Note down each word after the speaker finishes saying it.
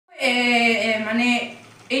মানে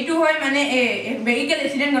এইটো হয় মানে ভেহিকেল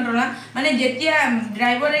এক্সিডেন্ট ঘটনা মানে যেতিয়া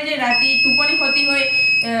ড্ৰাইভাৰে যে ৰাতি টোপনি ক্ষতি হৈ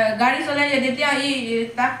গাড়ী চলাই যায় তেতিয়া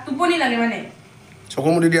তাক টোপনি লাগে মানে চকু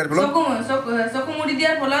মুদি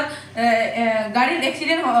দিয়াৰ ফলত গাড়ীত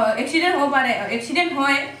এক্সিডেন্ট হ'ব পাৰে এক্সিডেন্ট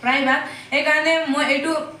হয় প্ৰায়ভাগ সেইকাৰণে মই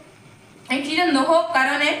এইটো এক্সিডেন্ট নহওক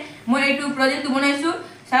কাৰণে মই এইটো প্ৰজেক্টটো বনাইছোঁ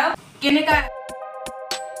চাওক কেনেকা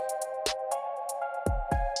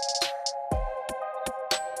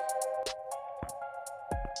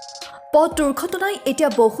পথ দুৰ্ঘটনাই এতিয়া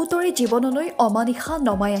বহুতৰে জীৱনলৈ অমানিশা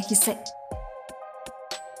নমাই আহিছে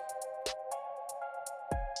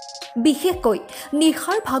বিশেষকৈ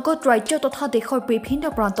নিশাৰ ভাগত ৰাজ্য তথা দেশৰ বিভিন্ন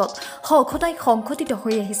প্ৰান্তত সঘনাই সংঘটিত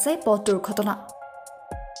হৈ আহিছে পথ দুৰ্ঘটনা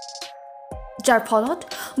যাৰ ফলত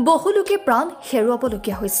বহু লোকে প্ৰাণ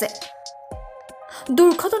হেৰুৱাবলগীয়া হৈছে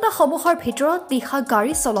দুৰ্ঘটনাসমূহৰ ভিতৰত নিশা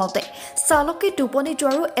গাড়ী চলাওঁতে চালকে টোপনি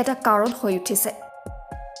যোৱাৰো এটা কাৰণ হৈ উঠিছে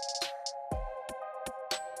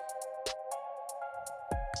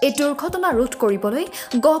এই দুৰ্ঘটনা ৰোধ কৰিবলৈ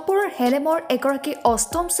গহপুৰৰ হেলেমৰ এগৰাকী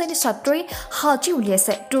অষ্টম শ্ৰেণীৰ ছাত্ৰই সাজি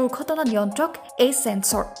উলিয়াইছে দুৰ্ঘটনা নিয়ন্ত্ৰক এই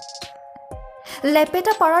সেন্সৰ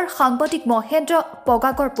লেপেটাপাৰাৰ সাংবাদিক মহেন্দ্ৰ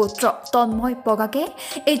পগাগৰ পুত্ৰ তন্ময় পগাগে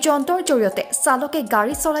এই যন্ত্ৰৰ জৰিয়তে চালকে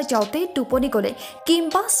গাড়ী চলাই যাওঁতে টোপনি গ'লে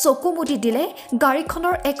কিংবা চকু মুদি দিলে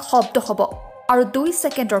গাড়ীখনৰ এক শব্দ হ'ব আৰু 2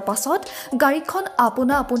 ছেকেণ্ডৰ পাছত গাড়ীখন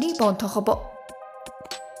আপোনা আপুনি বন্ধ হ'ব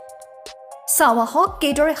চাৱাহক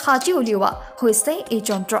কেদৰে সাজি উলিওৱা হৈছে এই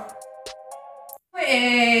যন্ত্ৰ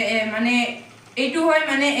মানে এইটো হয়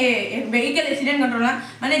মানে ভেহিকেল এক্সিডেন্ট ঘটনা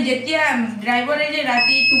মানে যেতিয়া ড্ৰাইভাৰে যে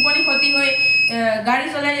ৰাতি টোপনি ক্ষতি হৈ গাড়ী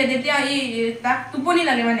চলাই যায় তেতিয়া তাক টোপনি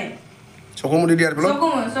লাগে মানে চকু মুদি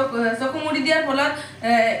দিয়াৰ ফলত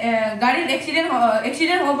গাড়ীত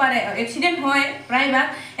এক্সিডেন্ট হ'ব পাৰে এক্সিডেন্ট হয় প্ৰায়ভাগ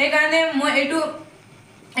সেইকাৰণে মই এইটো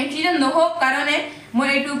এক্সিডেন্ট নহওক কাৰণে মই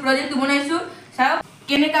এইটো প্ৰজেক্টটো বনাইছোঁ চাওক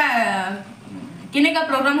কেনেকা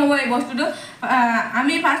প্ৰগ্ৰাম হ'ব এই বস্তুটো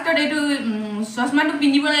আমি ফাৰ্ষ্টত এইটো চশমাটো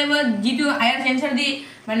পিন্ধিব লাগিব যিটো আয়াৰ সেন্সৰ দি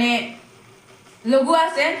মানে লগোৱা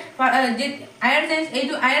আছে আয়াৰ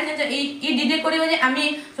সেন্সৰ ডিটেক্ট কৰিব যে আমি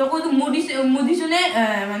চকুটো মুদিছোঁ নে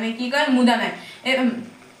মানে কি কয় মুদা নাই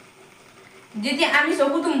যেতিয়া আমি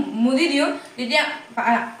চকুটো মুদি দিওঁ তেতিয়া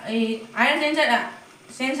এই আয়াৰ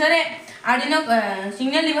সেন্সৰে আৰ্ডিনক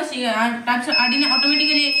সিগনেল দিব তাৰপিছত আৰ্ডিনে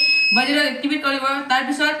অট'মেটিকেলি বাজাৰত এক্টিভেট কৰিব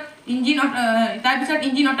তাৰপিছত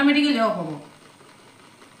ইঞ্জিন অট'মেটিকেলি অফ হ'ব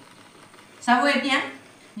চাব এতিয়া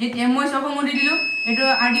যেতিয়া মই চকু মুদি দিলোঁ এইটো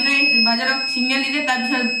আৰ্ডিনে বাজাৰত সিগনেল দিলে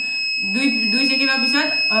তাৰপিছত 2 ছেকেণ্ডৰ পিছত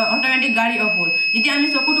অট'মেটিক গাড়ী অফ হ'ল যেতিয়া আমি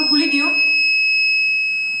চকুটো খুলি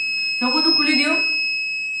দিওঁ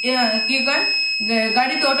কি কয়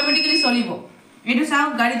গাড়ীটো অট'মেটিকেলি চলিব এইটো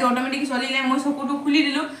চাওক গাড়ীটো অট'মেটিকেলি চলিলে মই চকুটো খুলি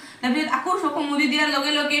দিলোঁ তাৰপিছত আকৌ চকু মুদি দিয়াৰ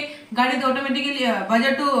লগে লগে গাড়ীটো অট'মেটিকেলি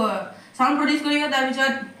বাজাৰটো সাউণ্ড প্ৰডিউচ কৰিব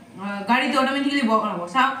তাৰপিছত গাড়ীটো অট'মেটিকেলি বন্ধ হ'ব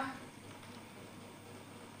চাওক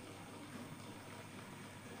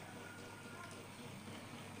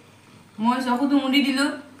মই চকুটো মুদি দিলোঁ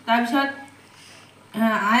তাৰপিছত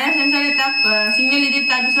আয়াৰ সেন্সৰে তাক সিগনেল দিলে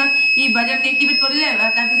তাৰপিছত বাজাৰটো এক্টিভেট কৰিলে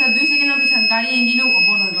তাৰপিছত 2 ছেকেণ্ডৰ পিছত গাড়ী ইঞ্জিনো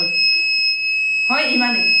বন্ধ হৈ গ'ল হয়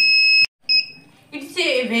ইমানে It's a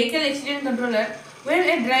vehicle accident controller. When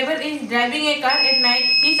a driver is driving a car at night,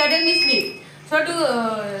 he suddenly sleep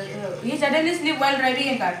while driving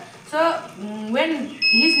a car. So when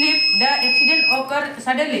he sleep, the accident occur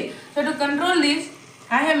suddenly. So to control this,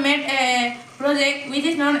 I have made a project which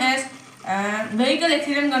is known as vehicle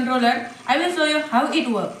accident controller. I will show you how it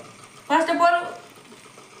works. First of all,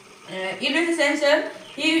 it is a sensor.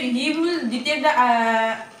 He will detect the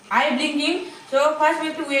eye blinking. So first we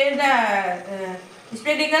have to wear the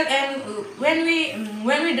spectacle, and when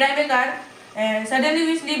we drive a car, suddenly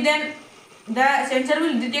we sleep, then the sensor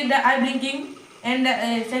will detect the eye blinking, and the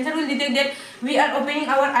sensor will detect that we are opening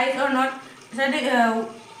our eyes or not.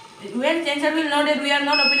 When sensor will know that we are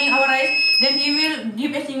not opening our eyes, then he will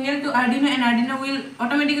give a signal to Arduino, and Arduino will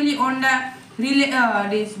automatically on the relay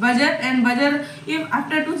this buzzer, and buzzer if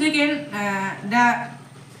after 2 seconds the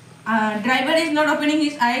driver is not opening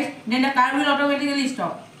his eyes, then the car will automatically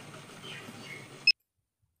stop.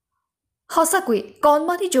 সঁচাকৈ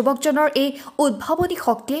কণমানি যুৱকজনৰ এই উদ্ভাৱনী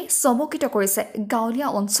শক্তিয়ে চমকিত কৰিছে গাঁৱলীয়া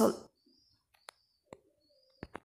অঞ্চল